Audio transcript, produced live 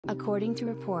According to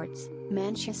reports,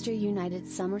 Manchester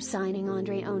United's summer signing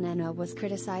Andre Onana was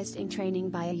criticised in training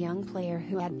by a young player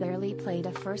who had barely played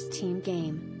a first-team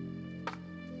game.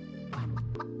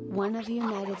 One of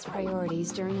United's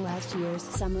priorities during last year's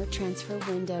summer transfer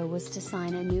window was to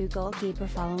sign a new goalkeeper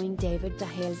following David De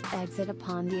Gea's exit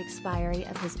upon the expiry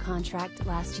of his contract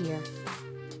last year.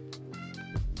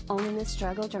 Onana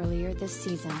struggled earlier this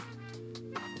season.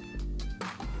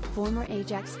 Former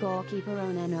Ajax goalkeeper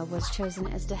Onana was chosen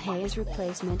as De Gea's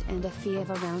replacement, and a fee of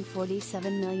around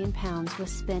 £47 million was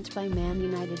spent by Man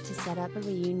United to set up a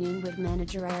reunion with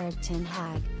manager Erik ten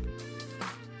Hag.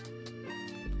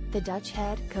 The Dutch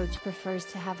head coach prefers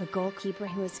to have a goalkeeper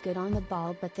who is good on the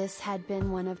ball, but this had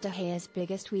been one of De Gea's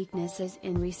biggest weaknesses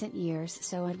in recent years,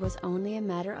 so it was only a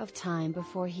matter of time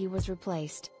before he was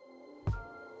replaced.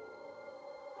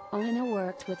 Onana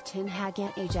worked with Ten Hag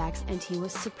at Ajax, and he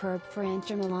was superb for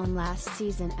Inter Milan last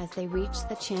season as they reached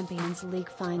the Champions League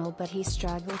final, but he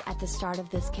struggled at the start of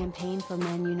this campaign for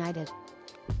Man United.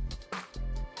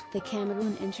 The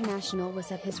Cameroon international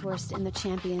was at his worst in the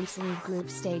Champions League group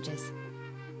stages.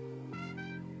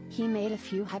 He made a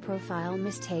few high-profile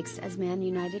mistakes as Man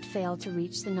United failed to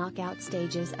reach the knockout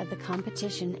stages of the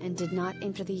competition and did not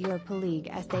enter the Europa League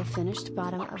as they finished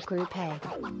bottom of Group A.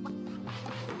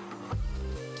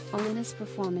 Onana's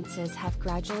performances have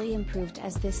gradually improved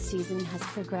as this season has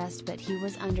progressed, but he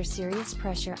was under serious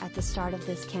pressure at the start of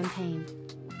this campaign.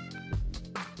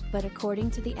 But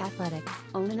according to The Athletic,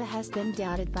 Onana has been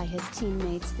doubted by his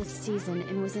teammates this season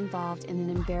and was involved in an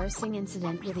embarrassing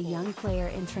incident with a young player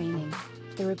in training,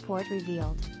 the report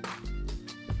revealed.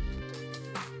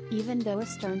 Even though a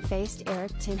stern-faced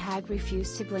Erik ten Hag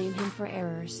refused to blame him for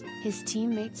errors, his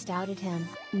teammates doubted him,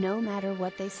 no matter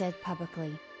what they said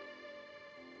publicly.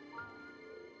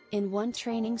 In one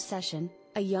training session,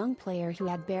 a young player who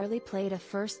had barely played a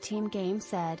first-team game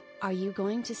said, "Are you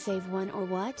going to save one or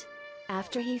what?"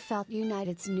 after he felt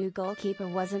United's new goalkeeper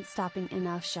wasn't stopping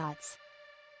enough shots.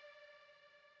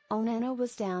 Onana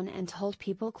was down and told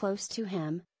people close to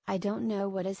him, "I don't know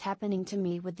what is happening to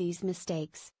me with these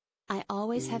mistakes. I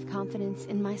always have confidence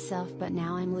in myself, but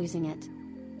now I'm losing it."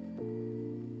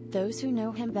 Those who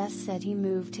know him best said he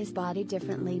moved his body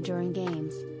differently during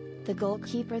games. The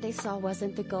goalkeeper they saw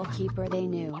wasn't the goalkeeper they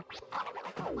knew.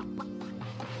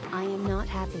 "I am not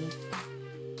happy."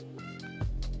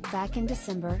 Back in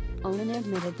December, Onana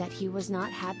admitted that he was not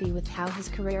happy with how his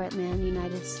career at Man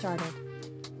United started.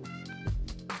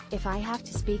 "If I have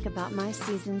to speak about my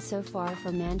season so far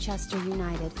for Manchester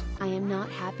United, I am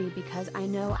not happy because I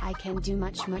know I can do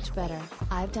much better.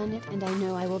 I've done it and I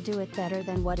know I will do it better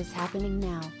than what is happening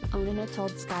now," Onana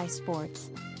told Sky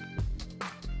Sports.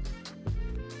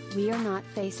 "We are not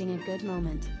facing a good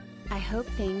moment. I hope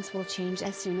things will change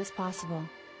as soon as possible.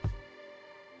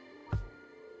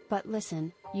 But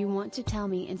listen, you want to tell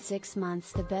me in 6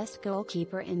 months the best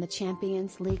goalkeeper in the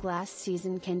Champions League last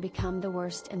season can become the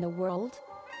worst in the world?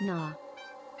 Nah.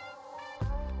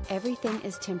 Everything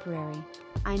is temporary.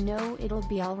 I know it'll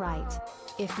be alright.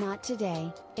 If not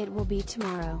today, it will be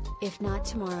tomorrow. If not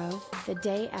tomorrow, the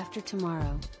day after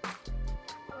tomorrow."